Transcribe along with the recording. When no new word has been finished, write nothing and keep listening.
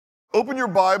Open your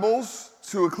Bibles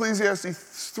to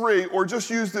Ecclesiastes 3, or just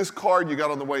use this card you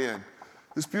got on the way in.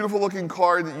 This beautiful looking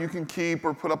card that you can keep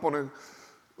or put up on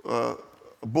a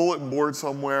bulletin board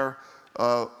somewhere.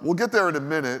 We'll get there in a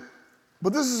minute.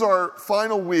 But this is our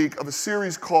final week of a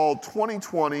series called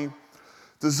 2020,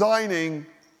 Designing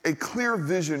a Clear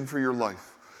Vision for Your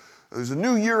Life. There's a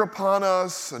new year upon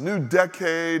us, a new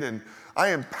decade, and I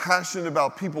am passionate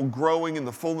about people growing in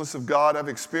the fullness of God. I've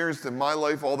experienced in my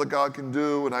life all that God can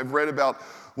do, and I've read about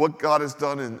what God has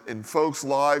done in folks'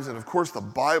 lives. And of course, the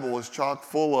Bible is chock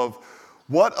full of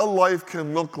what a life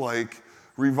can look like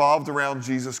revolved around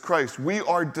Jesus Christ. We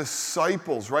are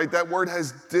disciples, right? That word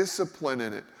has discipline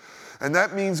in it. And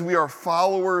that means we are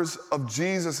followers of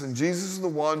Jesus. And Jesus is the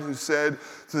one who said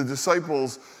to the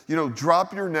disciples,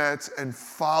 drop your nets and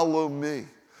follow me.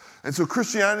 And so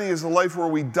Christianity is a life where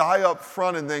we die up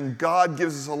front and then God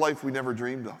gives us a life we never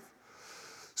dreamed of.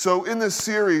 So in this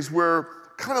series, we're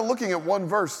kind of looking at one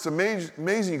verse. It's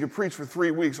amazing you could preach for 3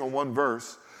 weeks on one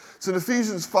verse. It's in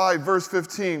Ephesians 5, verse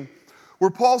 15, where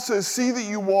Paul says, see that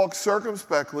you walk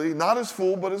circumspectly, not as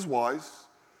fools, but as wise.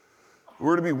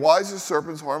 We're to be wise as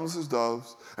serpents, harmless as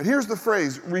doves. And here's the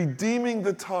phrase, redeeming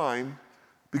the time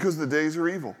because the days are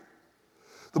evil.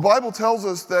 The Bible tells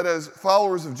us that as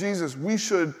followers of Jesus, we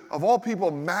should, of all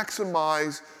people,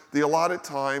 maximize the allotted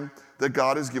time that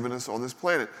God has given us on this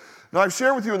planet. Now, I've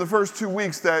shared with you in the first 2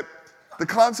 weeks that the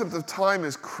concept of time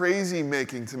is crazy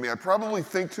making to me. I probably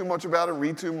think too much about it,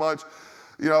 read too much.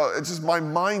 It's just my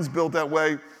mind's built that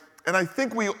way. And I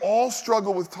think we all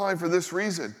struggle with time for this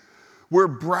reason. We're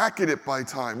bracketed by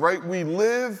time, right? We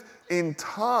live in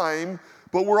time,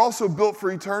 but we're also built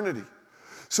for eternity.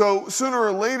 So sooner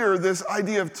or later, this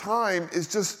idea of time is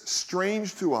just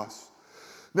strange to us.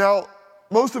 Now,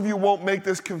 most of you won't make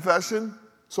this confession,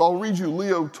 so I'll read you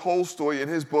Leo Tolstoy in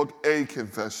his book, A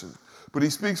Confession. But he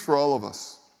speaks for all of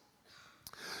us.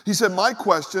 He said, my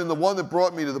question, the one that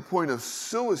brought me to the point of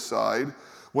suicide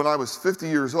when I was 50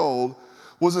 years old,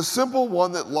 was a simple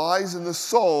one that lies in the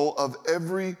soul of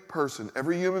every person,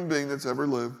 every human being that's ever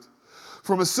lived.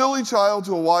 From a silly child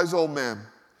to a wise old man.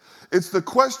 It's the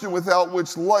question without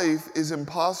which life is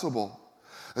impossible.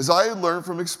 As I had learned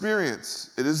from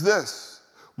experience, it is this: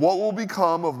 what will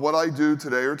become of what I do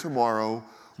today or tomorrow?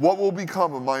 What will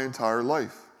become of my entire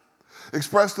life?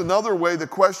 Expressed another way, the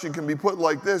question can be put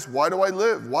like this: why do I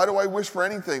live? Why do I wish for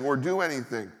anything or do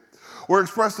anything? Or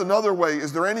expressed another way,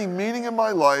 is there any meaning in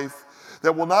my life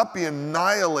that will not be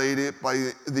annihilated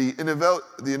by the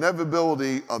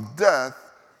inevitability of death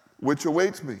which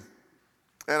awaits me?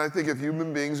 And I think if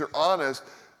human beings are honest,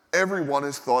 everyone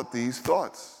has thought these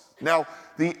thoughts. Now,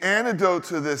 the antidote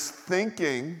to this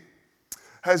thinking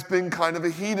has been kind of a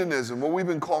hedonism, what we've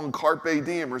been calling carpe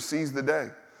diem, or seize the day.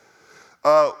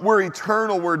 We're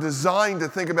eternal, we're designed to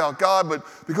think about God, but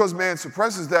because man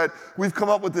suppresses that, we've come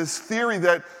up with this theory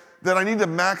that I need to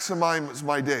maximize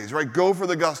my days, right? Go for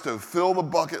the gusto, fill the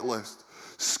bucket list,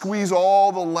 squeeze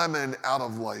all the lemon out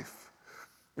of life.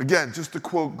 Again, just to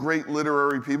quote great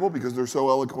literary people because they're so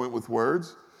eloquent with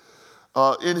words.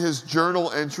 In his journal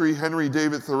entry, Henry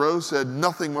David Thoreau said,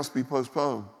 nothing must be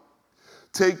postponed.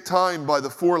 Take time by the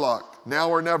forelock, now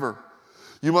or never.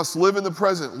 You must live in the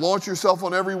present, launch yourself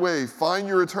on every wave, find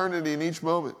your eternity in each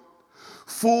moment.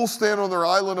 Fools stand on their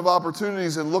island of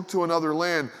opportunities and look to another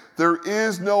land. There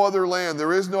is no other land,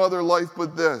 there is no other life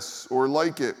but this, or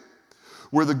like it.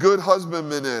 Where the good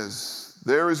husbandman is,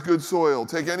 there is good soil.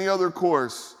 Take any other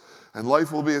course, and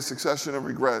life will be a succession of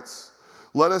regrets.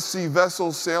 Let us see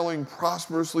vessels sailing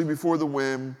prosperously before the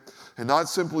wind, and not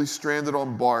simply stranded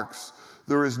on barks.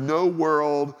 There is no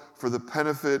world for the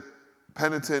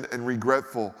penitent and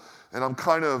regretful. And I'm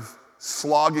kind of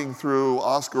slogging through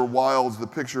Oscar Wilde's The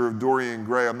Picture of Dorian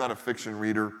Gray. I'm not a fiction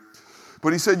reader.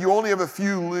 But he said, you only have a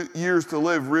few years to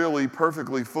live, really,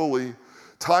 perfectly, fully.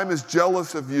 Time is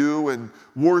jealous of you and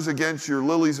wars against your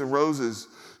lilies and roses.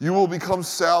 You will become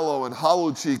sallow and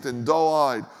hollow-cheeked and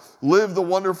dull-eyed. Live the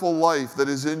wonderful life that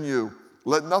is in you.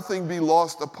 Let nothing be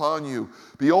lost upon you.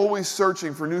 Be always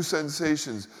searching for new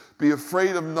sensations. Be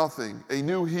afraid of nothing, a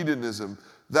new hedonism.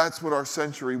 That's what our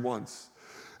century wants.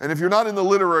 And if you're not in the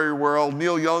literary world,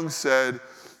 Neil Young said,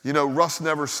 rust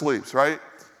never sleeps, right?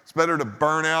 It's better to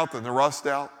burn out than to rust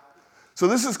out. So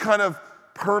this is kind of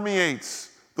permeates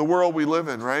the world we live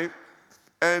in, right?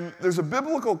 And there's a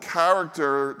biblical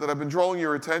character that I've been drawing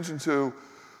your attention to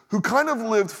who kind of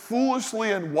lived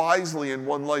foolishly and wisely in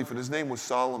one life, and his name was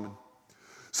Solomon.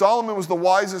 Solomon was the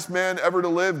wisest man ever to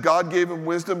live. God gave him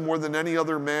wisdom more than any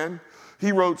other man.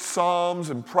 He wrote Psalms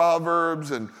and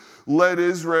Proverbs and led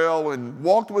Israel and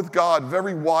walked with God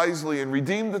very wisely and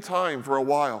redeemed the time for a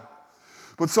while.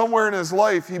 But somewhere in his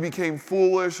life, he became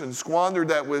foolish and squandered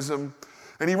that wisdom.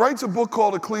 And he writes a book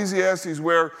called Ecclesiastes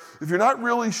where if you're not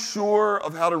really sure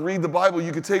of how to read the Bible,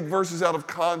 you could take verses out of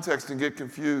context and get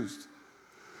confused.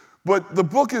 But the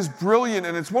book is brilliant,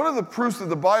 and it's one of the proofs that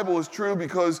the Bible is true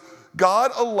because God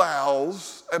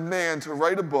allows a man to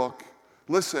write a book,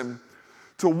 listen,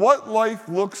 to what life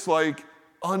looks like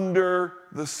under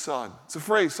the sun. It's a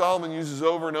phrase Solomon uses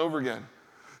over and over again.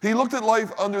 He looked at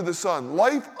life under the sun.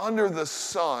 Life under the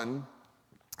sun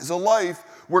is a life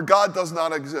where God does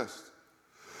not exist.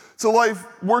 It's a life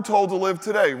we're told to live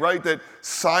today, right? That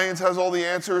science has all the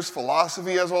answers,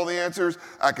 philosophy has all the answers,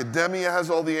 academia has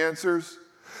all the answers.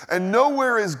 And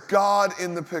nowhere is God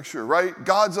in the picture, right?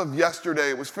 God's of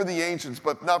yesterday. It was for the ancients,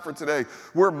 but not for today.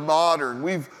 We're modern.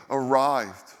 We've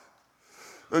arrived.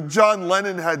 John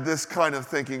Lennon had this kind of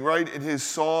thinking, right? In his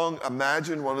song,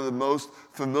 Imagine, one of the most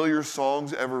familiar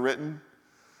songs ever written,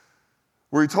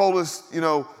 where he told us,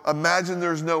 imagine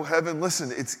there's no heaven.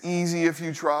 Listen, it's easy if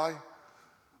you try.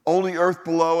 Only earth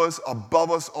below us,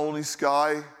 above us only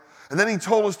sky. And then he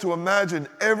told us to imagine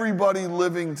everybody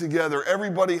living together,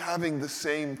 everybody having the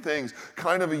same things,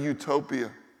 kind of a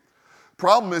utopia.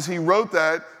 Problem is he wrote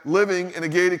that living in a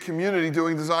gated community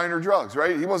doing designer drugs,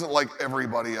 right? He wasn't like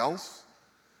everybody else.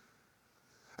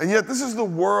 And yet this is the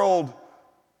world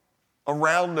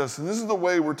around us, and this is the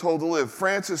way we're told to live.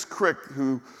 Francis Crick,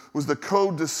 who was the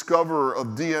co-discoverer of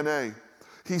DNA,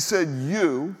 he said,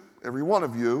 you, every one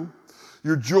of you,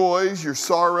 your joys, your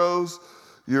sorrows,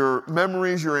 your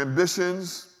memories, your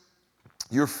ambitions,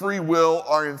 your free will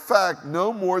are in fact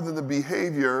no more than the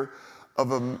behavior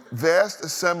of a vast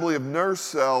assembly of nerve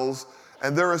cells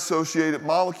and their associated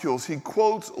molecules. He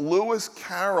quotes Lewis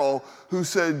Carroll, who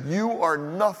said, you are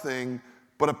nothing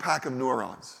but a pack of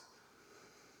neurons.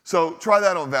 So try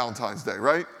that on Valentine's Day,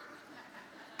 right?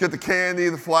 Get the candy,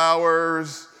 the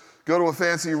flowers, go to a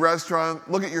fancy restaurant,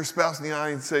 look at your spouse in the eye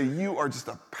and say, you are just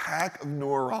a pack of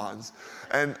neurons.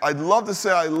 And I'd love to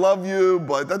say I love you,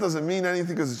 but that doesn't mean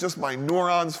anything because it's just my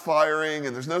neurons firing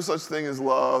and there's no such thing as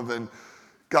love. And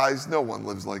guys, no one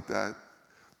lives like that.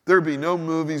 There'd be no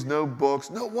movies, no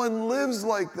books. No one lives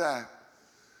like that.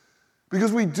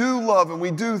 Because we do love and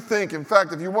we do think. In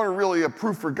fact, if you want to really a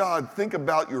proof for God, think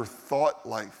about your thought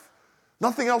life.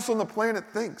 Nothing else on the planet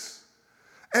thinks.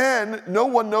 And no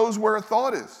one knows where a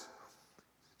thought is.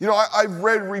 I've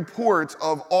read reports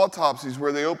of autopsies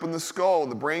where they open the skull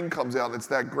and the brain comes out and it's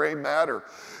that gray matter.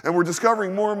 And we're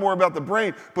discovering more and more about the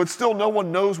brain, but still no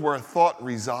one knows where a thought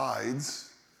resides.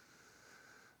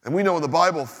 And we know in the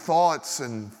Bible, thoughts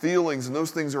and feelings and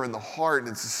those things are in the heart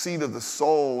and it's the seat of the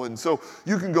soul. And so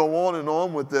you can go on and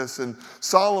on with this. And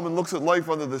Solomon looks at life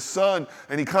under the sun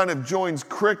and he kind of joins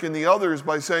Crick and the others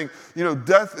by saying,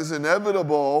 death is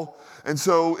inevitable. And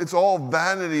so it's all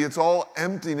vanity, it's all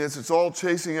emptiness, it's all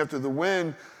chasing after the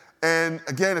wind. And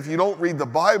again, if you don't read the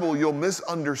Bible, you'll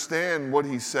misunderstand what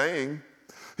he's saying.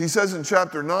 He says in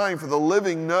chapter 9, for the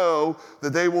living know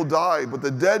that they will die, but the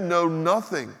dead know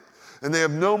nothing, and they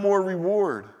have no more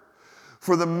reward.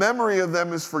 For the memory of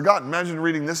them is forgotten. Imagine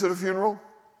reading this at a funeral.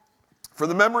 For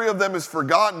the memory of them is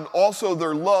forgotten, also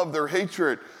their love, their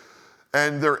hatred,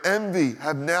 and their envy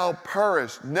have now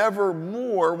perished. Never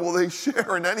more will they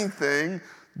share in anything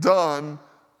done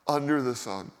under the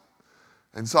sun.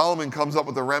 And Solomon comes up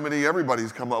with a remedy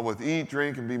everybody's come up with. Eat,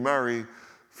 drink, and be merry,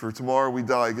 for tomorrow we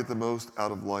die. Get the most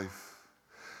out of life.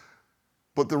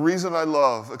 But the reason I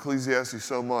love Ecclesiastes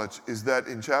so much is that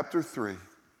in chapter 3,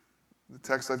 the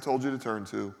text I've told you to turn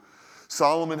to,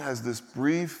 Solomon has this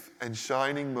brief and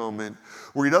shining moment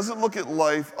where he doesn't look at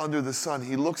life under the sun.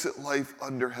 He looks at life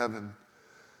under heaven.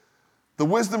 The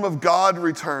wisdom of God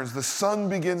returns. The sun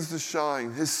begins to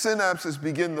shine. His synapses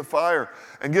begin to fire.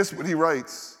 And guess what he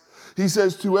writes? He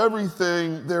says, to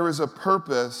everything there is a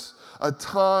purpose, a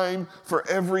time for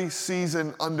every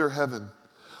season under heaven.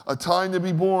 A time to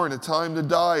be born, a time to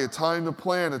die, a time to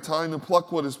plant, a time to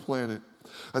pluck what is planted.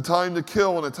 A time to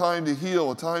kill and a time to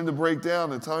heal, a time to break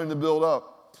down, a time to build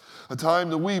up. A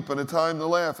time to weep and a time to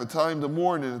laugh, a time to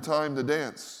mourn and a time to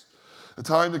dance. A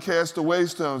time to cast away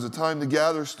stones, a time to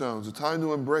gather stones, a time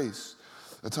to embrace,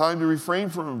 a time to refrain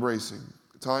from embracing,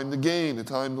 a time to gain, a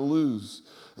time to lose,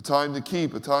 a time to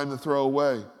keep, a time to throw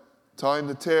away, a time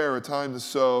to tear, a time to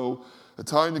sow, a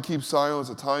time to keep silence,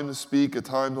 a time to speak, a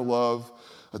time to love,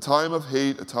 a time of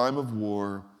hate, a time of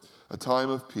war, a time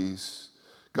of peace.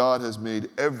 God has made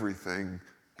everything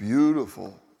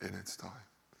beautiful in its time.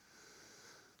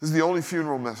 This is the only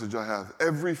funeral message I have.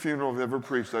 Every funeral I've ever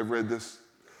preached, I've read this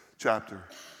chapter.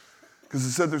 Because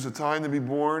it said there's a time to be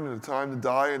born and a time to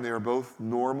die, and they are both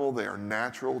normal, they are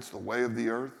natural, it's the way of the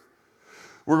earth.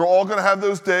 We're all going to have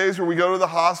those days where we go to the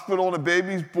hospital and a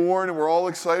baby's born and we're all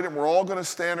excited and we're all going to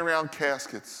stand around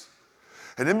caskets.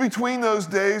 And in between those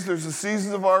days, there's the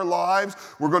seasons of our lives.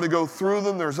 We're going to go through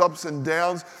them. There's ups and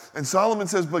downs. And Solomon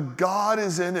says, but God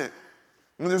is in it.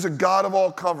 And there's a God of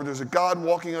all comfort. There's a God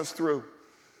walking us through.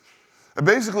 And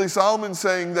basically, Solomon's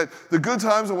saying that the good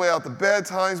times will weigh out the bad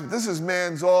times, but this is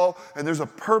man's all, and there's a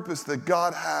purpose that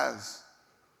God has.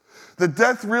 That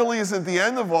death really isn't the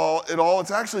end of it all.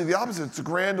 It's actually the opposite. It's a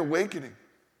grand awakening.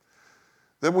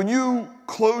 That when you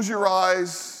close your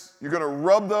eyes, you're going to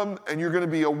rub them, and you're going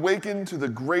to be awakened to the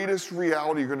greatest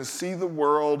reality. You're going to see the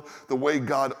world the way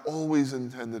God always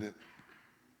intended it.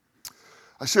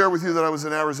 I share with you that I was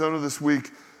in Arizona this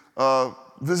week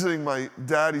visiting my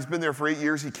dad. He's been there for 8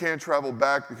 years. He can't travel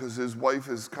back because his wife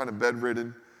is kind of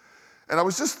bedridden. And I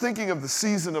was just thinking of the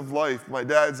season of life. My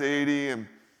dad's 80, and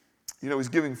he's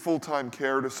giving full-time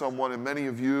care to someone, and many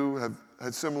of you have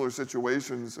had similar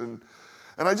situations. And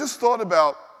I just thought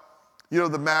about,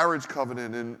 the marriage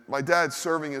covenant, and my dad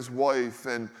serving his wife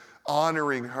and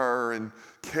honoring her and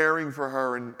caring for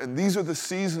her. And these are the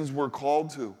seasons we're called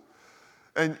to.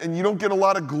 And you don't get a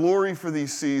lot of glory for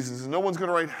these seasons, and no one's going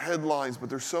to write headlines, but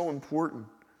they're so important.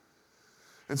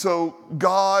 And so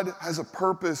God has a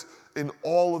purpose in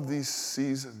all of these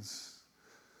seasons.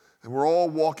 And we're all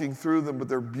walking through them, but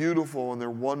they're beautiful and they're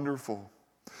wonderful.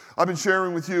 I've been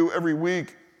sharing with you every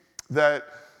week that,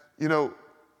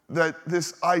 that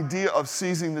this idea of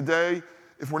seizing the day,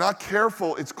 if we're not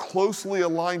careful, it's closely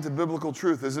aligned to biblical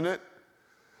truth, isn't it?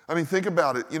 I mean, think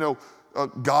about it.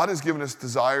 God has given us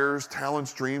desires,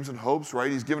 talents, dreams, and hopes,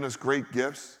 right? He's given us great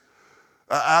gifts.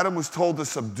 Adam was told to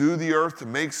subdue the earth, to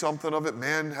make something of it.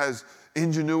 Man has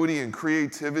ingenuity and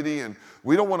creativity, and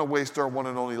we don't want to waste our one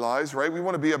and only lives, right? We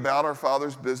want to be about our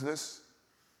Father's business.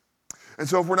 And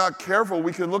so if we're not careful,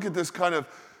 we can look at this kind of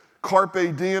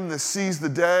carpe diem, this seize the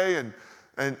day,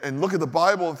 and look at the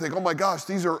Bible and think, oh my gosh,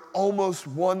 these are almost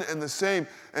one and the same.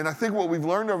 And I think what we've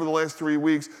learned over the last 3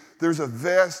 weeks, there's a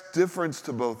vast difference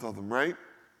to both of them, right?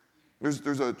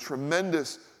 There's a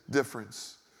tremendous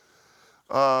difference.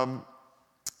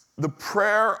 The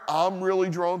prayer I'm really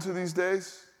drawn to these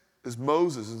days is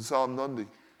Moses in Psalm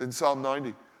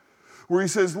 90, where he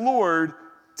says, Lord,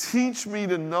 teach me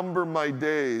to number my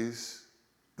days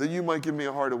that you might give me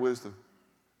a heart of wisdom.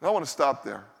 And I want to stop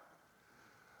there.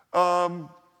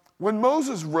 When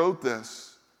Moses wrote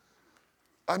this,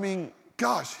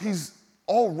 he's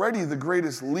already the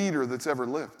greatest leader that's ever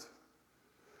lived.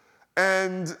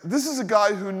 And this is a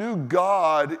guy who knew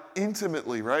God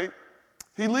intimately, right?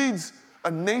 He leads a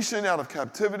nation out of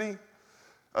captivity.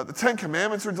 The 10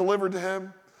 Commandments are delivered to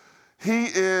him. He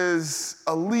is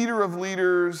a leader of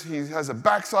leaders. He has a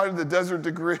backside of the desert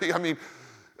degree.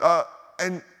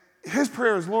 And his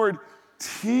prayer is, Lord,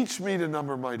 teach me to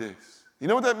number my days. You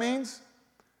know what that means?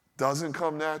 Doesn't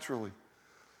come naturally.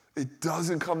 It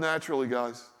doesn't come naturally,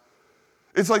 guys.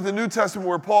 It's like the New Testament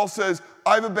where Paul says,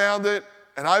 I've abounded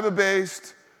and I've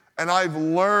abased and I've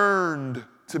learned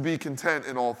to be content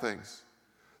in all things.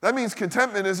 That means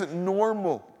contentment isn't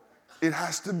normal. It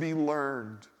has to be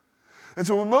learned. And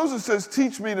so when Moses says,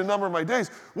 teach me to number my days,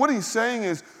 what he's saying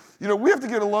is, we have to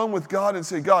get alone with God and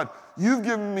say, God, you've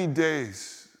given me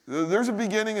days. There's a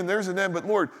beginning and there's an end, but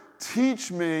Lord,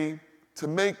 teach me to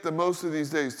make the most of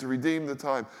these days, to redeem the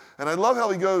time. And I love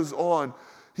how he goes on.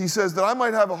 He says that I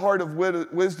might have a heart of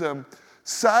wisdom,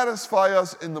 satisfy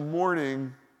us in the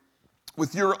morning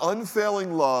with your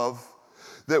unfailing love,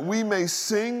 that we may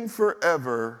sing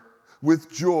forever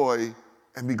with joy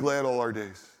and be glad all our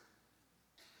days.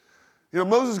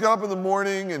 Moses got up in the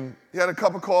morning and he had a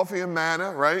cup of coffee and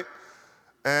manna, right?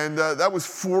 And that was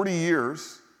 40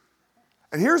 years.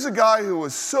 And here's a guy who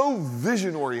was so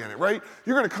vision-oriented, right?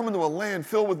 You're going to come into a land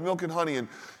filled with milk and honey. And,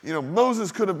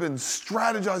 Moses could have been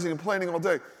strategizing and planning all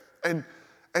day. And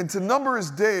to number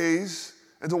his days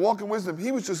and to walk in wisdom,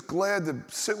 he was just glad to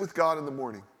sit with God in the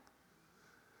morning.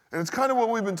 And it's kind of what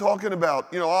we've been talking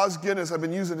about. Os Guinness, I've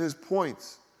been using his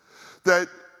points. That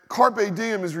carpe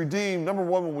diem is redeemed, number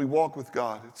one, when we walk with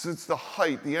God. It's the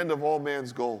height, the end of all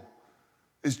man's goal,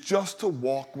 is just to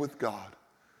walk with God.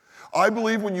 I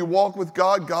believe when you walk with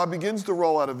God, God begins to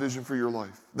roll out a vision for your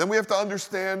life. Then we have to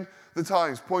understand the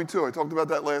times. Point 2, I talked about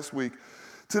that last week.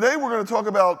 Today we're going to talk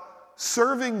about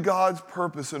serving God's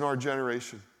purpose in our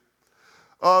generation.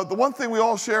 The one thing we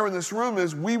all share in this room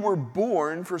is we were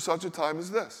born for such a time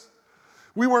as this.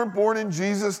 We weren't born in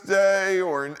Jesus' day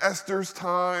or in Esther's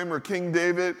time or King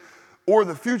David or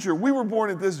the future. We were born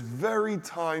at this very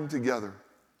time together.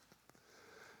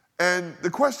 And the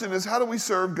question is, how do we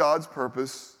serve God's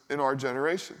purpose in our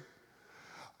generation?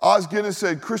 Os Guinness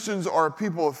said, Christians are a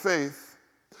people of faith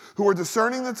who are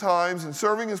discerning the times and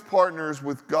serving as partners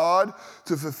with God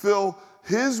to fulfill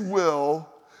his will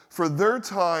for their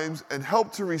times and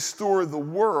help to restore the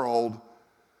world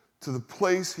to the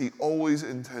place he always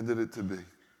intended it to be.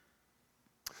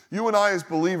 You and I as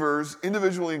believers,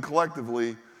 individually and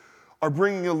collectively, are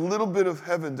bringing a little bit of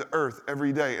heaven to earth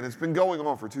every day, and it's been going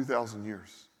on for 2,000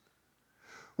 years.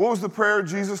 What was the prayer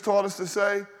Jesus taught us to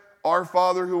say? Our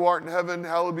Father who art in heaven,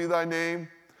 hallowed be thy name.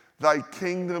 Thy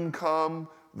kingdom come,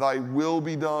 thy will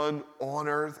be done on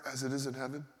earth as it is in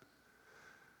heaven.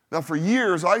 Now, for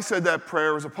years, I said that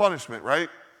prayer as a punishment, right?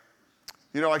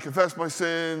 You know, I confessed my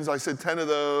sins, I said 10 of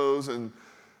those, and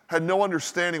had no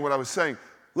understanding what I was saying.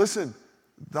 Listen,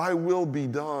 thy will be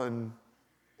done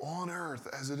on earth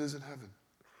as it is in heaven.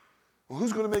 Well,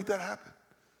 who's going to make that happen?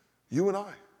 You and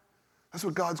I. That's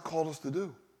what God's called us to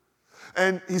do.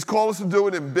 And he's called us to do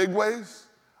it in big ways.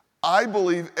 I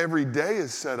believe every day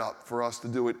is set up for us to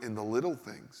do it in the little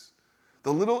things.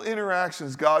 The little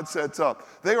interactions God sets up,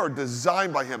 they are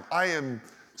designed by him. I am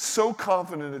so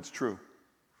confident it's true.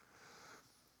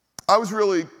 I was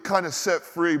really kind of set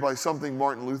free by something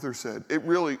Martin Luther said. It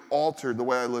really altered the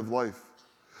way I live life.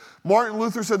 Martin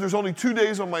Luther said there's only 2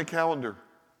 days on my calendar.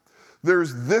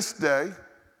 There's this day,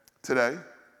 today,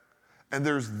 and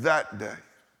there's that day,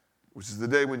 which is the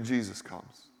day when Jesus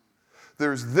comes.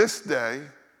 There's this day,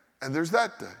 and there's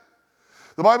that day.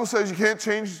 The Bible says you can't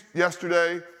change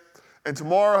yesterday, and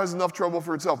tomorrow has enough trouble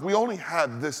for itself. We only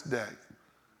have this day.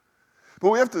 But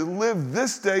we have to live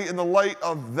this day in the light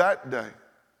of that day.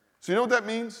 So you know what that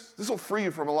means? This will free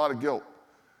you from a lot of guilt.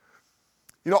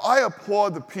 You know, I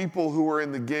applaud the people who are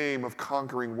in the game of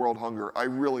conquering world hunger. I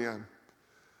really am.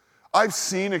 I've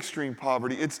seen extreme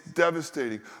poverty. It's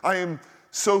devastating. I am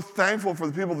so thankful for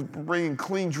the people that are bringing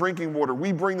clean drinking water.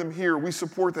 We bring them here. We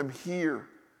support them here.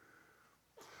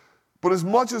 But as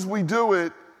much as we do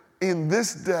it in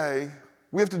this day,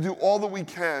 we have to do all that we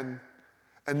can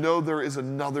and know there is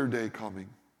another day coming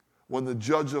when the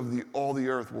judge of all the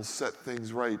earth will set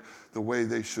things right the way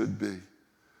they should be.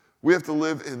 We have to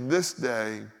live in this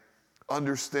day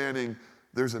understanding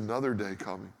there's another day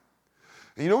coming.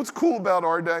 And you know what's cool about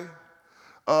our day?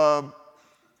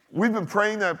 We've been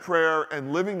praying that prayer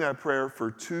and living that prayer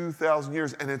for 2,000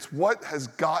 years, and it's what has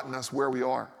gotten us where we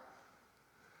are.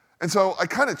 And so I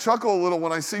kind of chuckle a little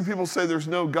when I see people say there's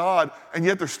no God, and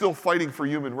yet they're still fighting for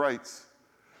human rights.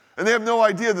 And they have no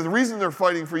idea that the reason they're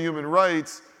fighting for human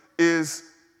rights is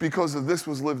because of this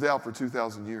was lived out for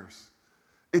 2,000 years.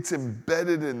 It's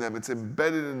embedded in them. It's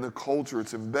embedded in the culture.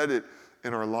 It's embedded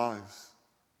in our lives.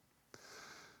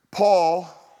 Paul,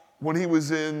 when he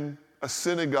was in a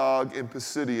synagogue in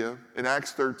Pisidia in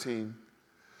Acts 13,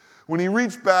 when he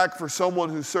reached back for someone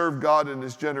who served God in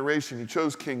his generation, he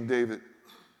chose King David.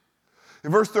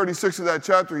 In verse 36 of that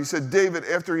chapter, he said, David,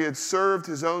 after he had served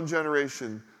his own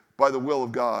generation by the will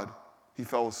of God, he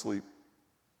fell asleep.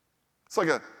 It's like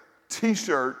a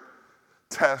t-shirt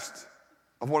test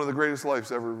of one of the greatest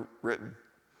lives ever written.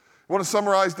 You want to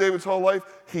summarize David's whole life?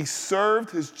 He served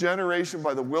his generation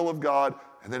by the will of God,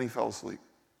 and then he fell asleep.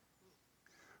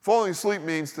 Falling asleep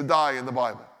means to die in the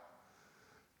Bible.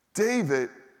 David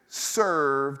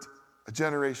served a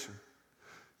generation.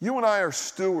 You and I are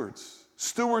stewards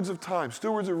of time,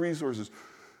 stewards of resources.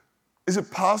 Is it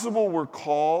possible we're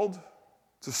called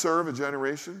to serve a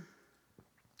generation?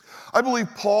 I believe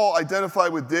Paul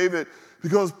identified with David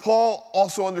because Paul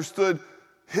also understood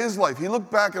his life. He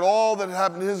looked back at all that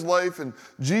happened in his life and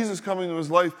Jesus coming into his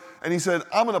life, and he said,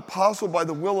 I'm an apostle by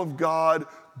the will of God,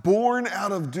 born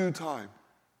out of due time.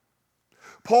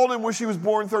 Paul didn't wish he was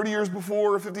born 30 years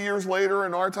before or 50 years later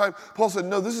in our time. Paul said,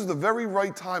 no, this is the very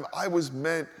right time I was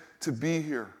meant to be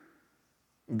here.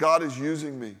 God is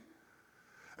using me.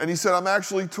 And he said, I'm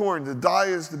actually torn. To die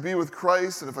is to be with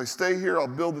Christ, and if I stay here, I'll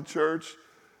build a church.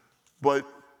 But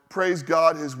praise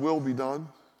God, his will be done.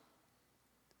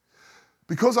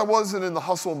 Because I wasn't in the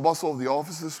hustle and bustle of the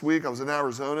office this week, I was in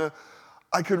Arizona,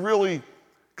 I could really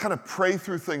kind of pray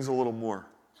through things a little more.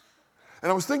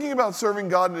 And I was thinking about serving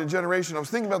God in a generation. I was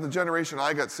thinking about the generation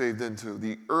I got saved into,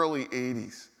 the early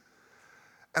 80s.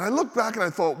 And I looked back and I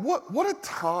thought, what a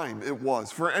time it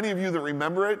was. For any of you that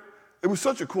remember it, it was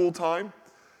such a cool time.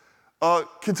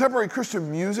 Contemporary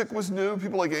Christian music was new.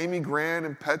 People like Amy Grant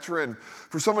and Petra. And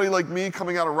for somebody like me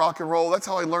coming out of rock and roll, that's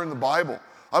how I learned the Bible.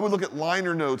 I would look at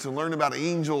liner notes and learn about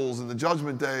angels and the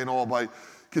judgment day and all by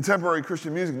contemporary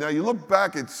Christian music. Now you look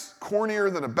back, it's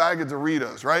cornier than a bag of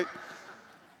Doritos, right?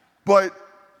 But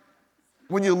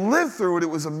when you lived through it, it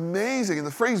was amazing. And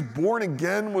the phrase born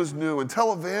again was new, and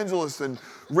televangelists and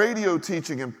radio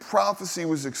teaching and prophecy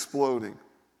was exploding.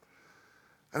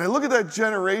 And I look at that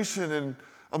generation and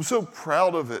I'm so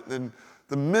proud of it. And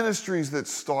the ministries that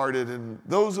started, and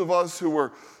those of us who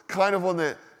were kind of on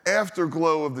the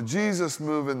afterglow of the Jesus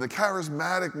movement, the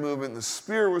charismatic movement, the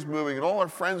Spirit was moving, and all our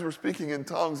friends were speaking in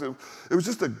tongues. It was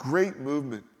just a great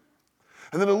movement.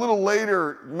 And then a little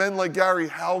later, men like Gary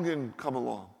Haugen come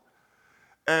along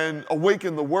and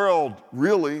awaken the world,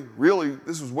 really,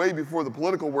 this was way before the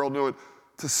political world knew it,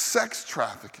 to sex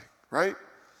trafficking, right?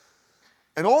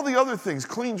 And all the other things,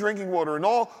 clean drinking water, and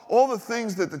all the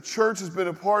things that the church has been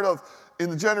a part of in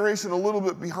the generation a little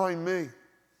bit behind me.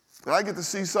 And I get to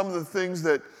see some of the things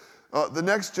that the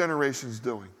next generation's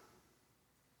doing.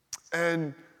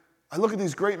 And I look at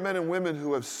these great men and women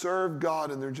who have served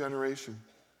God in their generation.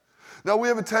 Now, we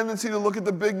have a tendency to look at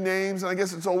the big names, and I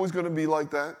guess it's always going to be like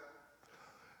that.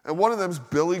 And one of them is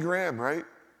Billy Graham, right?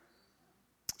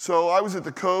 So I was at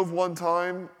the Cove one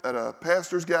time at a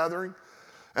pastor's gathering,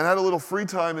 and had a little free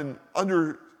time, and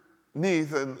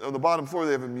underneath, and on the bottom floor,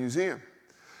 they have a museum.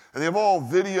 And they have all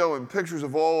video and pictures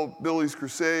of all Billy's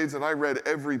crusades, and I read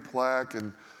every plaque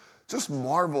and just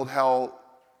marveled how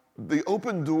the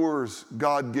open doors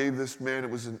God gave this man. It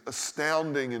was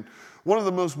astounding. And one of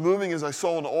the most moving is I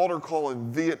saw an altar call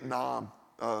in Vietnam.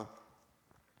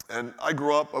 And I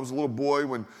grew up, I was a little boy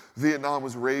when Vietnam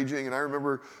was raging, and I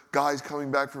remember guys coming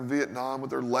back from Vietnam with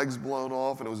their legs blown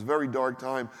off, and it was a very dark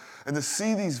time. And to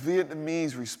see these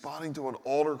Vietnamese responding to an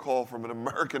altar call from an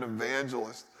American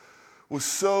evangelist was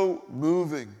so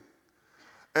moving.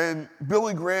 And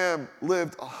Billy Graham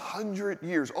lived 100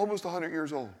 years, almost 100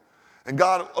 years old. And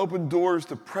God opened doors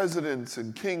to presidents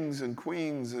and kings and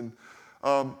queens. And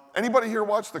anybody here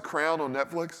watch The Crown on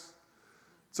Netflix?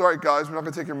 It's all right, guys. We're not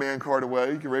going to take your man card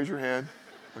away. You can raise your hand,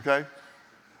 okay?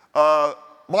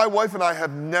 My wife and I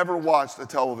have never watched a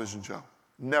television show.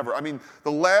 Never. I mean,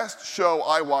 the last show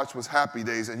I watched was Happy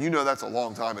Days, and you know that's a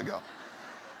long time ago.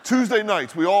 Tuesday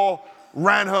nights, we all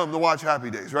ran home to watch Happy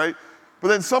Days, right? But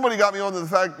then somebody got me onto the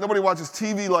fact nobody watches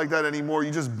TV like that anymore.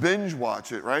 You just binge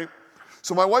watch it, right?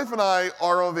 So my wife and I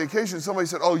are on vacation. Somebody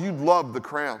said, "Oh, you'd love The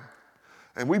Crown."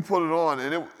 And we put it on,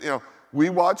 and we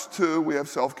watch 2. We have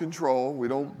self-control. We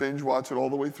don't binge watch it all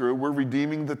the way through. We're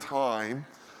redeeming the time.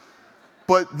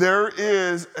 But there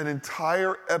is an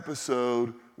entire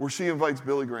episode where she invites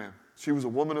Billy Graham. She was a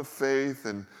woman of faith,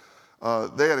 and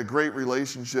they had a great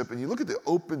relationship. And you look at the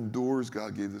open doors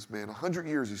God gave this man. 100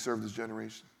 years he served his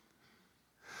generation.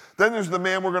 Then there's the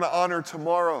man we're going to honor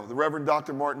tomorrow, the Reverend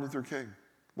Dr. Martin Luther King.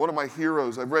 One of my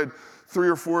heroes. I've read 3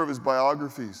 or 4 of his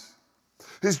biographies.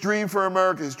 His dream for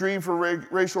America, his dream for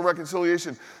racial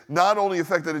reconciliation, not only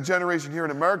affected a generation here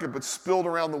in America, but spilled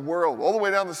around the world, all the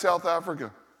way down to South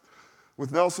Africa,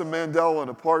 with Nelson Mandela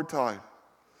and apartheid.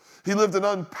 He lived an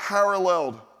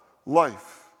unparalleled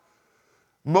life.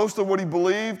 Most of what he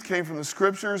believed came from the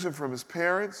scriptures and from his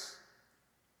parents.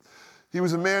 He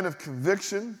was a man of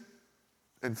conviction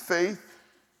and faith.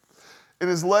 In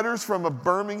his letters from a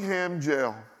Birmingham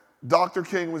jail, Dr.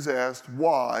 King was asked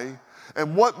why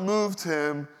and what moved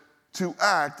him to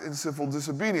act in civil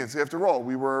disobedience. After all,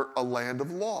 we were a land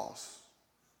of laws.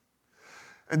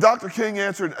 And Dr. King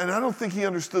answered, and I don't think he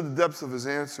understood the depths of his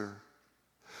answer.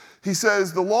 He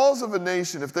says, the laws of a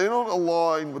nation, if they don't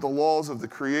align with the laws of the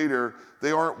Creator,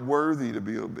 they aren't worthy to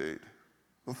be obeyed.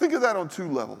 Well, think of that on 2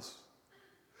 levels.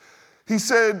 He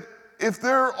said, if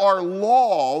there are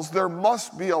laws, there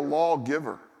must be a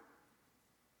lawgiver.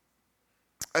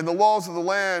 And the laws of the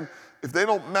land, if they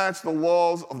don't match the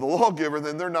laws of the lawgiver,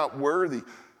 then they're not worthy.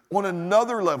 On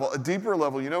another level, a deeper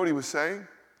level, you know what he was saying?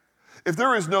 If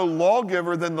there is no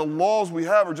lawgiver, then the laws we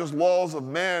have are just laws of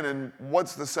man, and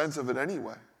what's the sense of it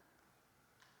anyway?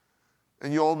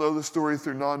 And you all know the story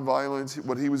through nonviolence,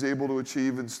 what he was able to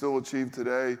achieve and still achieve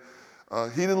today.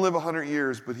 He didn't live 100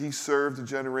 years, but he served a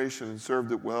generation and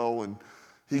served it well, and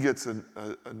he gets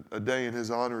a day in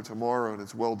his honor tomorrow, and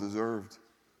it's well deserved.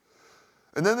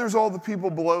 And then there's all the people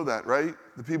below that, right?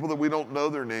 The people that we don't know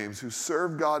their names, who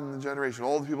served God in the generation,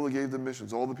 all the people that gave the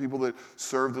missions, all the people that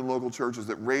served in local churches,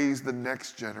 that raised the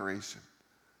next generation.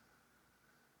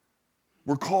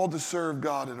 We're called to serve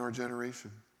God in our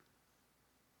generation.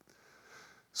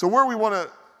 So where we want to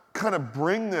kind of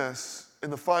bring this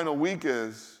in the final week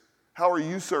is, how are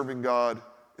you serving God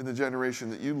in the generation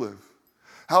that you live?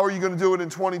 How are you going to do it in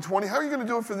 2020? How are you going to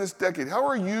do it for this decade? How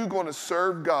are you going to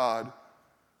serve God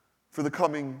for the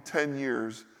coming 10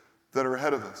 years that are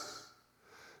ahead of us?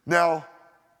 Now,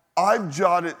 I've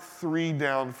jotted 3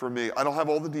 down for me. I don't have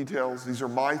all the details. These are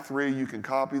my 3. You can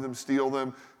copy them, steal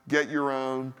them, get your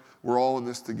own. We're all in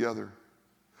this together.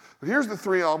 But here's the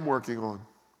 3 I'm working on.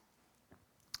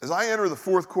 As I enter the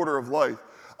 4th quarter of life,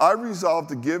 I resolve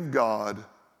to give God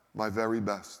my very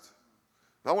best.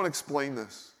 Now, I want to explain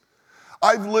this.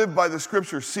 I've lived by the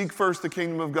scripture, seek first the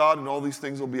kingdom of God and all these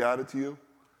things will be added to you.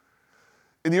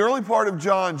 In the early part of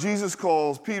John, Jesus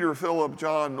calls Peter, Philip,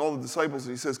 John, and all the disciples,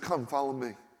 and he says, come, follow me.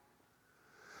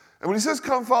 And when he says,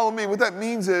 come, follow me, what that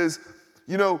means is,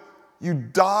 you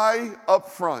die up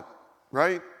front,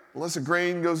 right? Unless a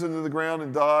grain goes into the ground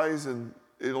and dies and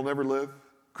it'll never live.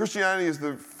 Christianity is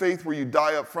the faith where you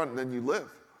die up front and then you live.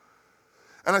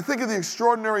 And I think of the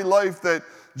extraordinary life that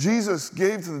Jesus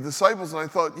gave to the disciples, and I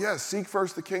thought, yes, seek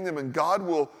first the kingdom, and God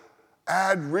will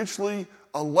add richly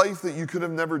a life that you could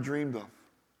have never dreamed of.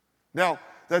 Now,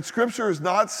 that scripture is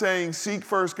not saying seek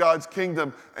first God's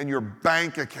kingdom and your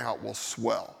bank account will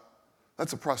swell.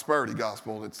 That's a prosperity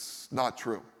gospel, and it's not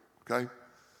true, okay?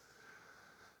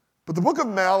 But the book of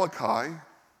Malachi,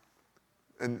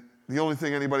 and the only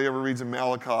thing anybody ever reads in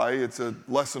Malachi, it's a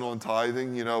lesson on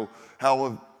tithing,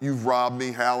 how you've robbed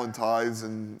me, how in tithes,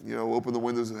 and, open the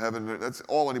windows of heaven. That's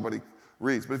all anybody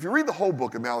reads. But if you read the whole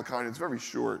book of Malachi, and it's very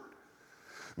short,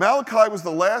 Malachi was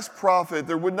the last prophet.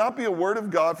 There would not be a word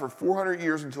of God for 400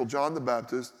 years until John the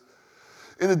Baptist.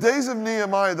 In the days of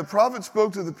Nehemiah, the prophet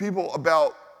spoke to the people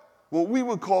about what we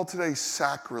would call today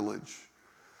sacrilege,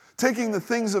 taking the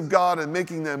things of God and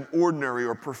making them ordinary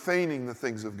or profaning the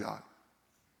things of God.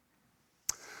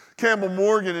 Campbell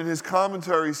Morgan in his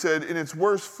commentary said, in its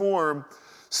worst form,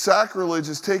 sacrilege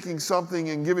is taking something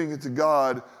and giving it to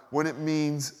God when it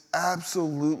means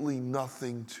absolutely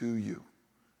nothing to you.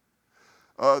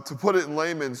 To put it in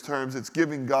layman's terms, it's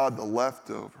giving God the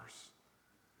leftovers.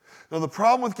 Now, the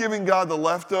problem with giving God the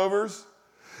leftovers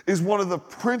is one of the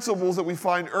principles that we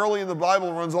find early in the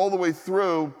Bible, runs all the way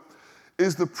through,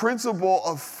 is the principle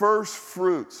of first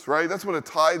fruits, right? That's what a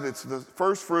tithe is, the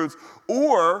first fruits,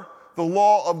 or the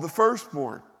law of the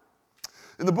firstborn.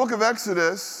 In the book of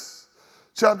Exodus,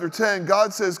 chapter 10,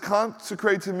 God says,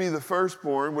 consecrate to me the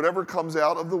firstborn, whatever comes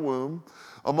out of the womb,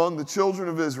 among the children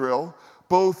of Israel,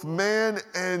 both man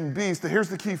and beast. Now here's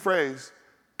the key phrase.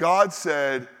 God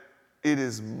said, it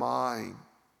is mine.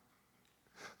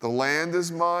 The land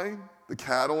is mine, the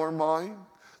cattle are mine,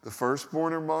 the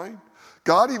firstborn are mine.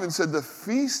 God even said the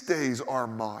feast days are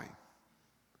mine.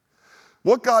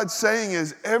 What God's saying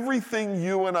is everything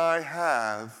you and I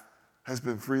have has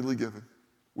been freely given.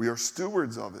 We are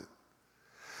stewards of it.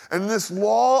 And in this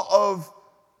law of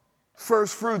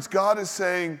first fruits, God is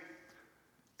saying,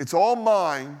 it's all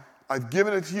mine. I've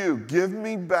given it to you. Give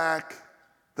me back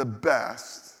the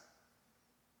best,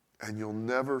 and you'll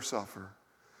never suffer.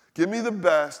 Give me the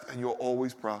best, and you'll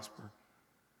always prosper.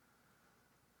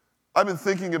 I've been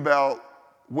thinking about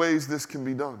ways this can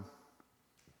be done.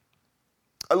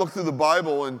 I look through the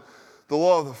Bible, and the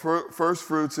law of the first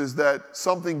fruits is that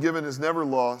something given is never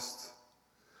lost,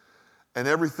 and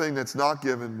everything that's not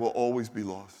given will always be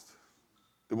lost.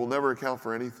 It will never account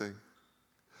for anything.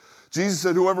 Jesus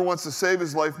said, whoever wants to save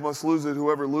his life must lose it.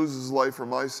 Whoever loses his life for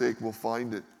my sake will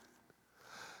find it.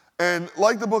 And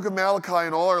like the book of Malachi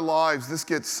in all our lives, this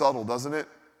gets subtle, doesn't it?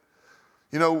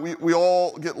 We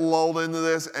all get lulled into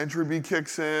this. Entropy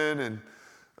kicks in,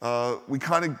 and we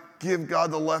kind of give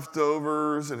God the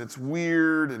leftovers, and it's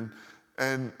weird.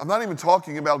 And I'm not even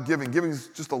talking about giving. Giving is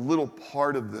just a little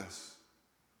part of this.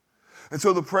 And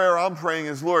so the prayer I'm praying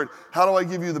is, Lord, how do I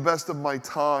give you the best of my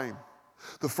time?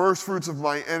 The first fruits of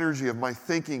my energy, of my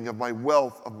thinking, of my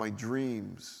wealth, of my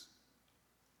dreams.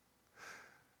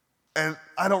 And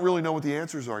I don't really know what the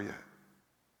answers are yet.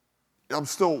 I'm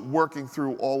still working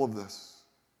through all of this.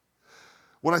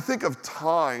 When I think of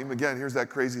time, again, here's that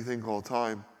crazy thing called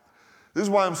time. This is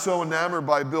why I'm so enamored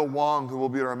by Bill Wong, who will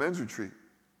be at our men's retreat.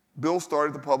 Bill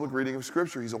started the public reading of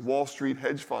Scripture. He's a Wall Street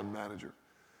hedge fund manager.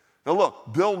 Now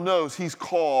look, Bill knows he's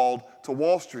called to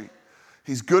Wall Street.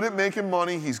 He's good at making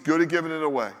money. He's good at giving it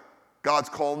away. God's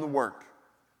called him to work.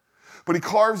 But he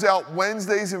carves out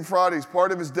Wednesdays and Fridays,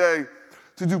 part of his day,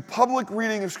 to do public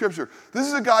reading of Scripture. This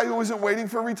is a guy who isn't waiting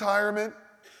for retirement.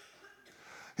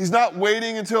 He's not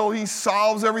waiting until he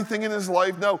solves everything in his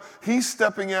life. No, he's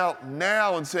stepping out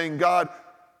now and saying, God,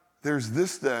 there's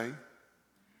this day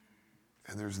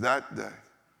and there's that day.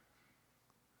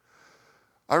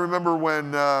 I remember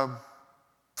when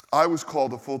I was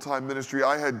called to full-time ministry,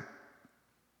 I had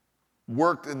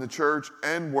worked in the church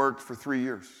and worked for 3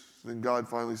 years. Then God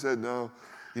finally said, no,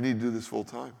 you need to do this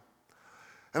full-time.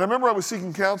 And I remember I was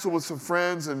seeking counsel with some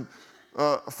friends, and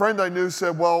a friend I knew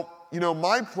said, well,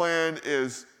 my plan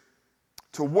is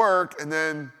to work and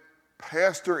then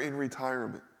pastor in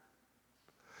retirement.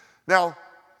 Now,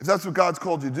 if that's what God's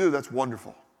called you to do, that's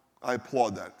wonderful. I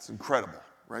applaud that. It's incredible,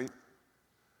 right?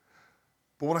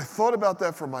 But when I thought about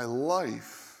that for my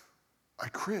life, I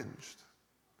cringed.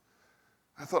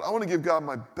 I thought, I want to give God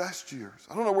my best years.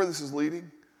 I don't know where this is leading.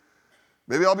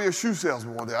 Maybe I'll be a shoe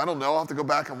salesman one day. I don't know. I'll have to go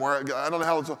back and wear it. I don't know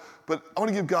how it's, but I want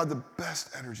to give God the best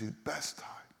energy, the best time.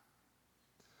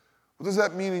 What does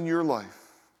that mean in your life?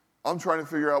 I'm trying to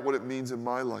figure out what it means in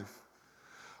my life.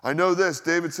 I know this.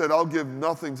 David said, I'll give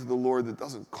nothing to the Lord that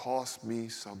doesn't cost me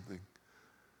something.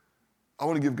 I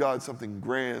want to give God something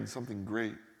grand, something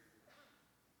great.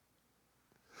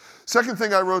 Second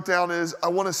thing I wrote down is I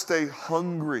want to stay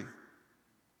hungry.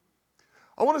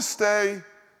 I want to stay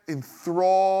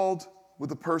enthralled with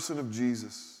the person of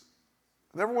Jesus.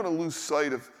 I never want to lose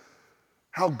sight of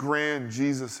how grand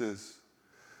Jesus is.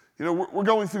 You know, we're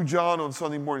going through John on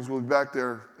Sunday mornings. We'll be back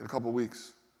there in a couple of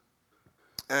weeks.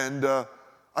 And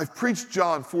I've preached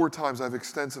John 4 times. I have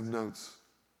extensive notes.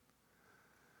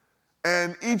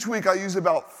 And each week I use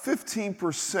about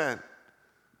 15%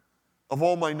 of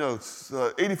all my notes.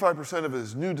 85% of it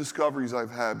is new discoveries I've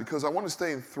had because I want to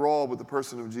stay enthralled with the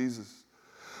person of Jesus.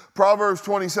 Proverbs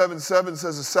 27:7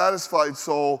 says, a satisfied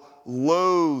soul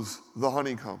loathes the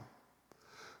honeycomb,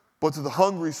 but to the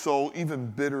hungry soul, even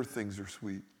bitter things are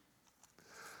sweet.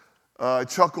 I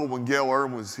chuckled when Gail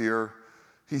Earn was here.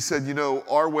 He said, you know,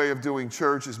 our way of doing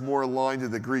church is more aligned to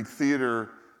the Greek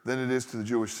theater than it is to the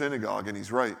Jewish synagogue, and he's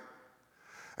right.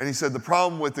 And he said the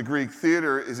problem with the Greek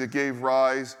theater is it gave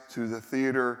rise to the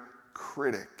theater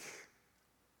critic.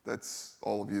 That's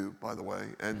all of you, by the way,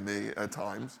 and me at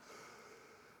times.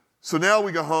 So now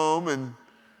we go home and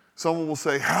someone will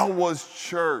say, how was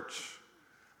church?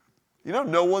 You know,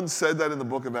 no one said that in the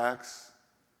book of Acts.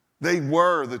 They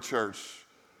were the church.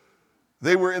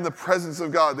 They were in the presence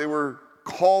of God. They were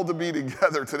called to be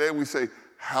together. Today we say,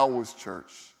 how was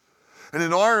church? And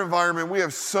in our environment, we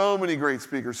have so many great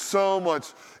speakers, so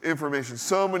much information,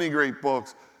 so many great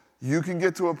books. You can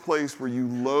get to a place where you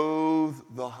loathe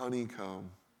the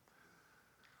honeycomb.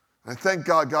 I thank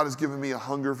God, God has given me a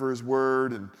hunger for his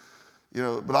word. And, you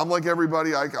know, but I'm like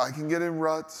everybody, I can get in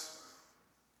ruts.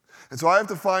 And so I have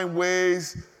to find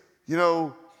ways, you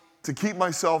know, to keep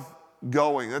myself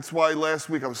going. That's why last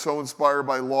week I was so inspired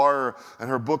by Laura and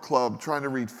her book club, trying to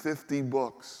read 50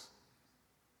 books.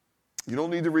 You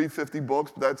don't need to read 50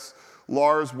 books, but that's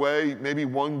Laura's way. Maybe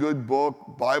one good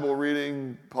book, Bible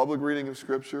reading, public reading of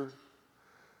Scripture.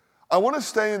 I want to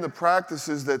stay in the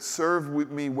practices that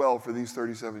served me well for these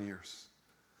 37 years,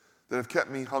 that have kept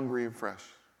me hungry and fresh.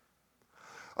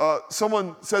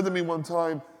 Someone said to me one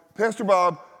time, Pastor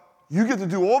Bob, you get to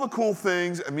do all the cool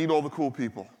things and meet all the cool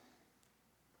people.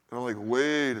 And I'm like,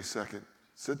 wait a second.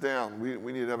 Sit down.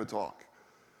 We need to have a talk.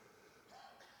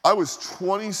 I was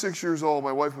 26 years old.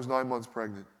 My wife was 9 months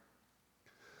pregnant.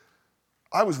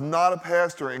 I was not a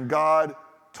pastor, and God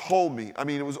told me, I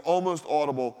mean, it was almost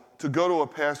audible, to go to a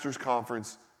pastor's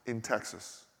conference in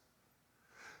Texas.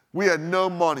 We had no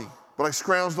money, but I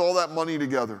scrounged all that money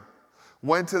together,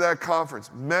 went to that conference,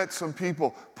 met some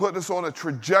people, put us on a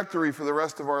trajectory for the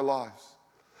rest of our lives.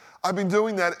 I've been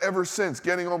doing that ever since,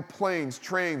 getting on planes,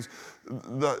 trains,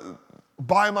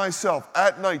 by myself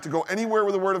at night to go anywhere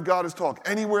where the Word of God is taught,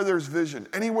 anywhere there's vision,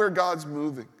 anywhere God's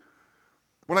moving.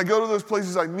 When I go to those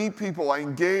places, I meet people, I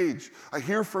engage, I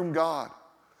hear from God.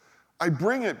 I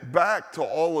bring it back to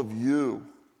all of you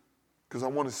because I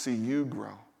want to see you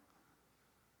grow.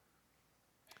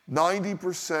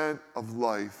 90% of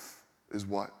life is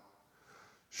what?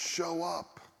 Show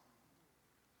up.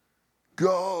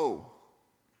 Go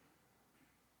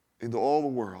into all the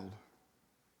world,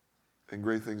 and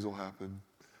great things will happen.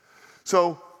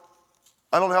 So,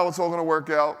 I don't know how it's all going to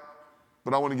work out,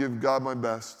 but I want to give God my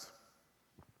best,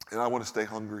 and I want to stay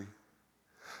hungry.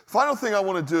 Final thing I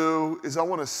want to do is I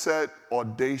want to set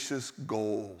audacious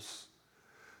goals.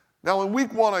 Now, in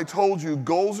week 1, I told you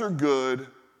goals are good,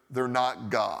 they're not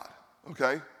God,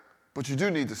 okay? But you do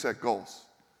need to set goals.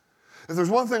 If there's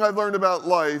one thing I've learned about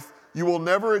life, you will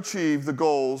never achieve the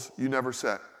goals you never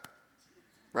set.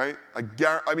 Right?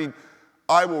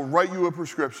 I will write you a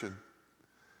prescription.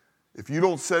 If you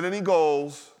don't set any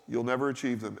goals, you'll never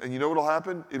achieve them. And you know what'll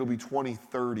happen? It'll be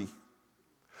 2030.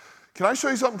 Can I show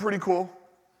you something pretty cool?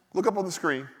 Look up on the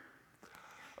screen.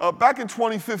 Back in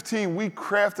 2015, we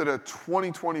crafted a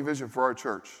 2020 vision for our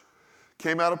church.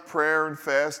 Came out of prayer and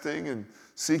fasting and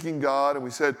seeking God, and we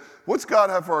said, what's God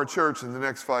have for our church in the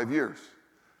next 5 years?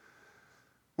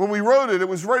 When we wrote it, it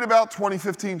was right about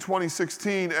 2015,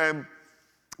 2016, and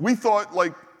we thought,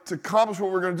 like, to accomplish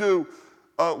what we're going to do,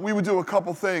 we would do a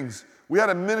couple things. We had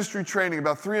a ministry training.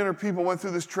 About 300 people went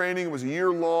through this training. It was a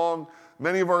year long.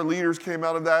 Many of our leaders came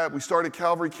out of that. We started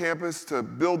Calvary Campus to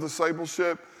build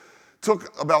discipleship.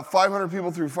 Took about 500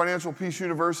 people through Financial Peace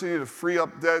University to free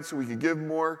up debt so we could give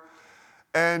more.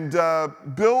 And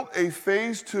built a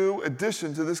phase 2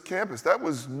 addition to this campus. That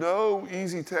was no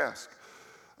easy task.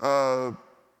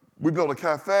 We built a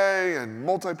cafe and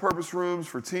multi-purpose rooms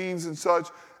for teens and such,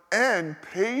 and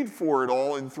paid for it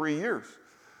all in 3 years.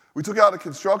 We took out a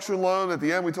construction loan. At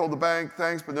the end, we told the bank,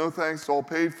 thanks, but no thanks, it's all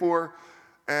paid for.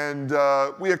 And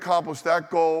we accomplished that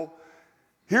goal.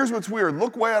 Here's what's weird.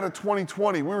 Look way out of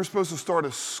 2020. We were supposed to start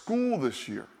a school this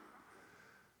year.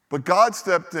 But God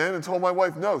stepped in and told my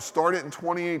wife, no, start it in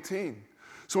 2018.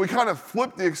 So we kind of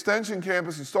flipped the extension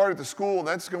campus and started the school, and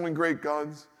that's going great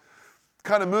guns.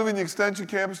 Kind of moving the extension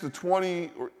campus to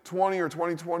 2020 or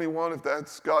 2021, if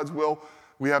that's God's will.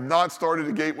 We have not started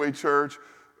a Gateway Church.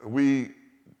 We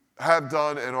have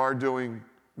done and are doing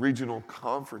regional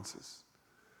conferences.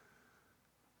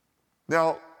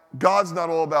 Now, God's not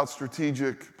all about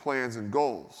strategic plans and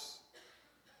goals,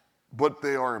 but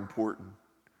they are important.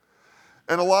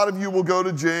 And a lot of you will go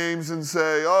to James and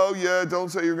say, oh yeah, don't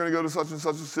say you're going to go to such and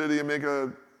such a city and make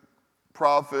a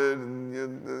profit,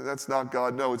 and that's not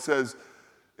God. No, it says,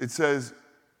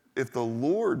 if the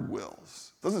Lord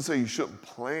wills. It doesn't say you shouldn't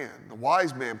plan. The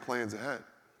wise man plans ahead.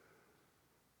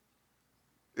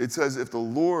 It says if the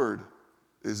Lord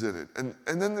is in it.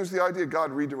 And then there's the idea,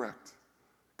 God, redirect.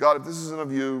 God, if this isn't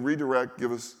of you, redirect,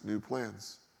 give us new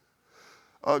plans.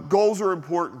 Goals are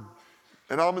important.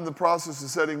 And I'm in the process of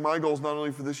setting my goals not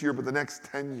only for this year, but the next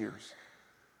 10 years.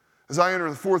 As I enter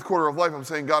the fourth quarter of life, I'm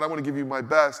saying, God, I want to give you my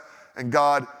best. And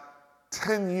God,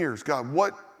 10 years, God,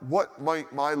 what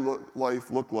might my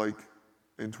life look like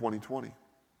in 2020?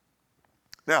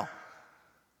 Now,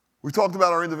 we've talked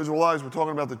about our individual lives. We're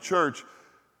talking about the church.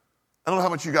 I don't know how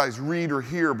much you guys read or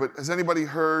hear, but has anybody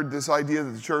heard this idea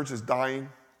that the church is dying?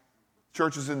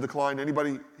 Church is in decline.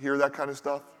 Anybody hear that kind of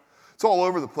stuff? It's all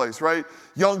over the place, right?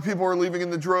 Young people are leaving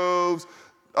in the droves.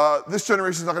 This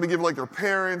generation is not going to give like their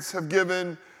parents have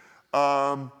given,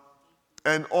 and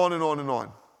on and on and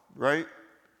on, right?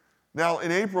 Now,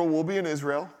 in April, we'll be in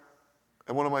Israel,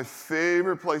 and one of my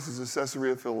favorite places is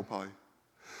Caesarea Philippi,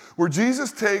 where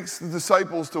Jesus takes the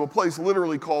disciples to a place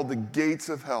literally called the Gates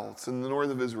of Hell. It's in the north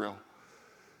of Israel.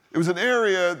 It was an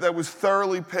area that was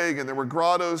thoroughly pagan. There were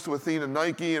grottos to Athena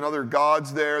Nike and other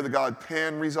gods there. The god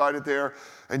Pan resided there.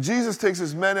 And Jesus takes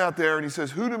his men out there and he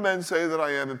says, who do men say that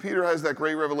I am? And Peter has that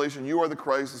great revelation, you are the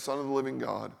Christ, the Son of the living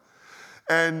God.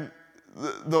 And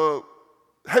the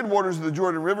headwaters of the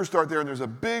Jordan River start there, and there's a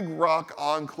big rock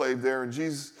enclave there. And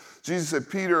Jesus said,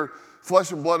 Peter,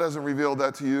 flesh and blood hasn't revealed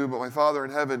that to you, but my Father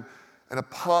in heaven. And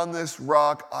upon this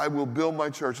rock I will build my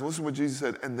church. And listen to what Jesus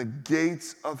said, and the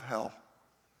gates of hell.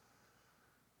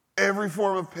 Every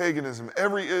form of paganism,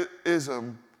 every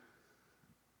ism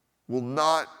will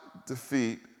not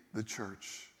defeat the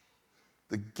church.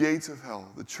 The gates of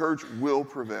hell, the church will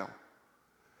prevail.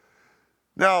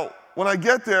 Now, when I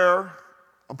get there,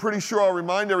 I'm pretty sure I'll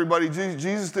remind everybody,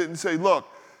 Jesus didn't say, look,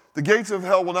 the gates of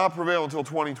hell will not prevail until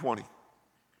 2020.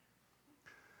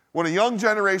 When a young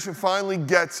generation finally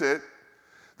gets it,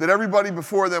 that everybody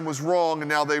before them was wrong and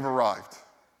now they've arrived.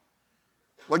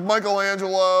 Like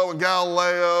Michelangelo and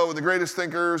Galileo and the greatest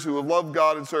thinkers who have loved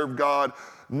God and served God.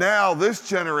 Now this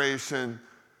generation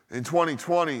in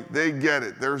 2020, they get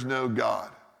it. There's no God.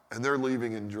 And they're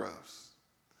leaving in droves.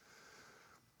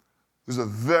 There's a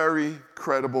very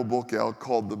credible book out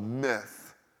called The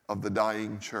Myth of the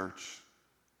Dying Church.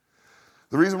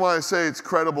 The reason why I say it's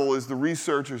credible is the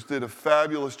researchers did a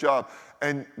fabulous job.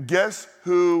 And guess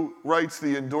who writes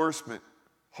the endorsement?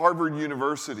 Harvard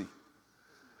University.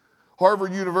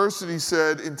 Harvard University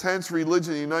said intense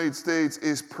religion in the United States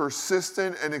is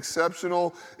persistent and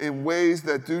exceptional in ways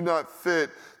that do not fit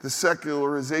the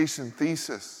secularization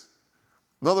thesis.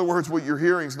 In other words, what you're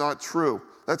hearing is not true.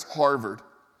 That's Harvard.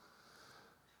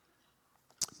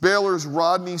 Baylor's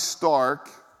Rodney Stark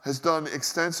has done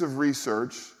extensive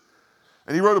research,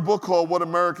 and he wrote a book called What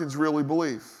Americans Really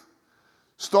Believe.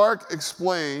 Stark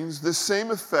explains this same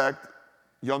effect,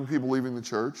 young people leaving the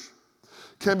church,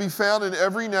 can be found in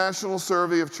every national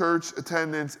survey of church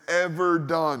attendance ever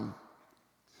done.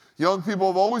 Young people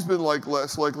have always been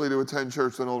less likely to attend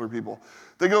church than older people.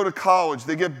 They go to college,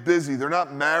 they get busy, they're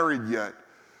not married yet.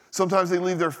 Sometimes they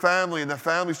leave their family and the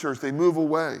family's church, they move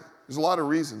away. There's a lot of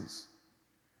reasons.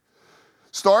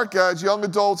 Stark adds, young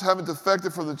adults haven't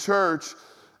defected from the church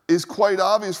is quite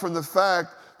obvious from the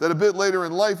fact that a bit later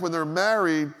in life when they're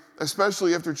married,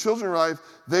 especially after children arrive,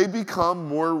 they become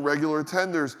more regular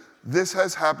attenders. This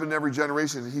has happened in every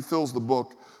generation. He fills the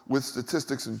book with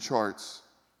statistics and charts.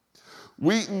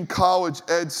 Wheaton College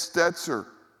Ed Stetzer,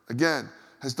 again,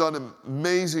 has done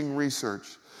amazing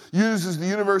research. Uses the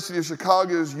University of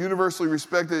Chicago's universally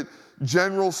respected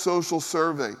General Social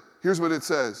Survey. Here's what it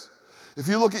says. If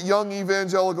you look at young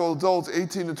evangelical adults,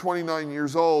 18 to 29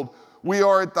 years old, We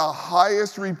are at the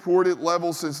highest reported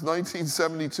level since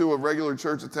 1972 of regular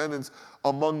church attendance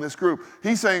among this group.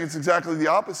 He's saying it's exactly the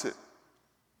opposite.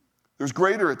 There's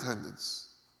greater attendance.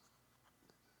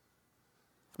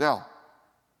 Now,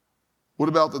 what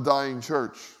about the dying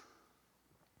church?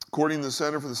 According to the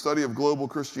Center for the Study of Global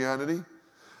Christianity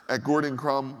at Gordon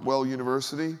Cromwell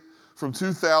University, from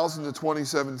 2000 to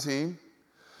 2017,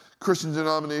 Christian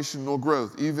denominational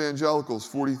growth, evangelicals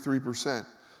 43%,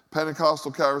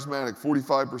 Pentecostal charismatic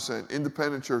 45%,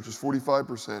 independent churches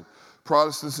 45%,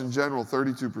 Protestants in general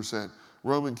 32%,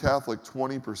 Roman Catholic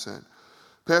 20%.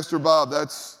 Pastor Bob,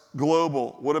 that's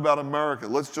global. What about America?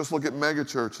 Let's just look at mega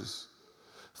churches.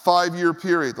 5-year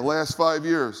period, the last 5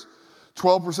 years,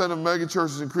 12% of mega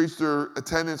churches increased their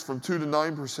attendance from 2 to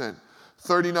 9%.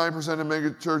 39% of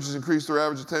mega churches increased their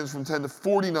average attendance from 10 to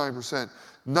 49%.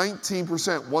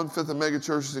 19%, 1/5 of mega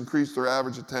churches increased their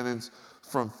average attendance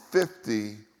from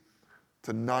 50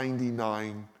 to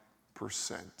 99%.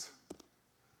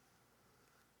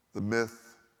 The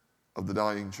myth of the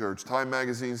dying church. Time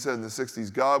magazine said in the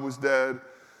 60s God was dead.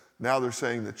 Now they're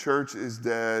saying the church is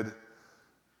dead.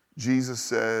 Jesus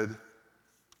said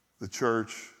the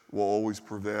church will always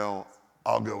prevail.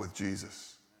 I'll go with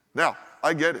Jesus. Now,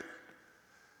 I get it.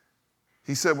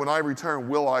 He said, when I return,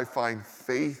 will I find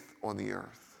faith on the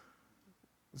earth?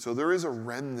 So there is a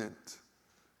remnant.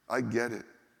 I get it.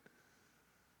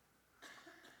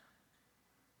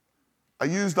 I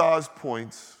used Oz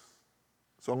points,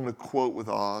 so I'm going to quote with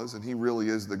Oz, and he really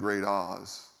is the great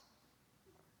Oz.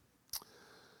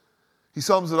 He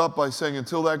sums it up by saying,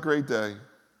 until that great day,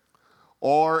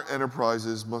 all our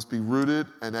enterprises must be rooted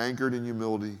and anchored in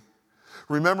humility,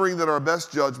 remembering that our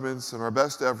best judgments and our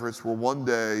best efforts will one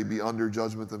day be under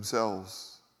judgment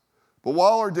themselves. But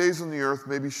while our days on the earth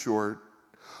may be short,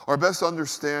 our best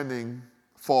understanding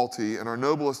faulty, and our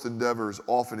noblest endeavors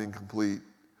often incomplete,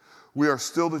 we are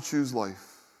still to choose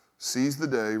life, seize the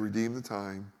day, redeem the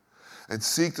time, and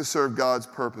seek to serve God's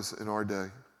purpose in our day.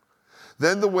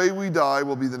 Then the way we die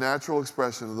will be the natural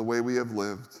expression of the way we have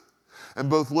lived, and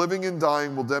both living and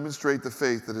dying will demonstrate the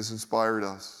faith that has inspired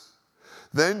us.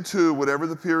 Then too, whatever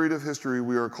the period of history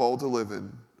we are called to live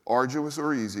in, arduous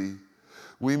or easy,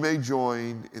 we may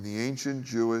join in the ancient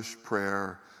Jewish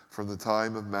prayer from the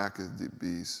time of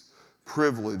Maccabees,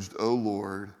 privileged, O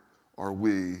Lord, are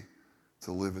we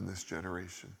to live in this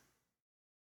generation.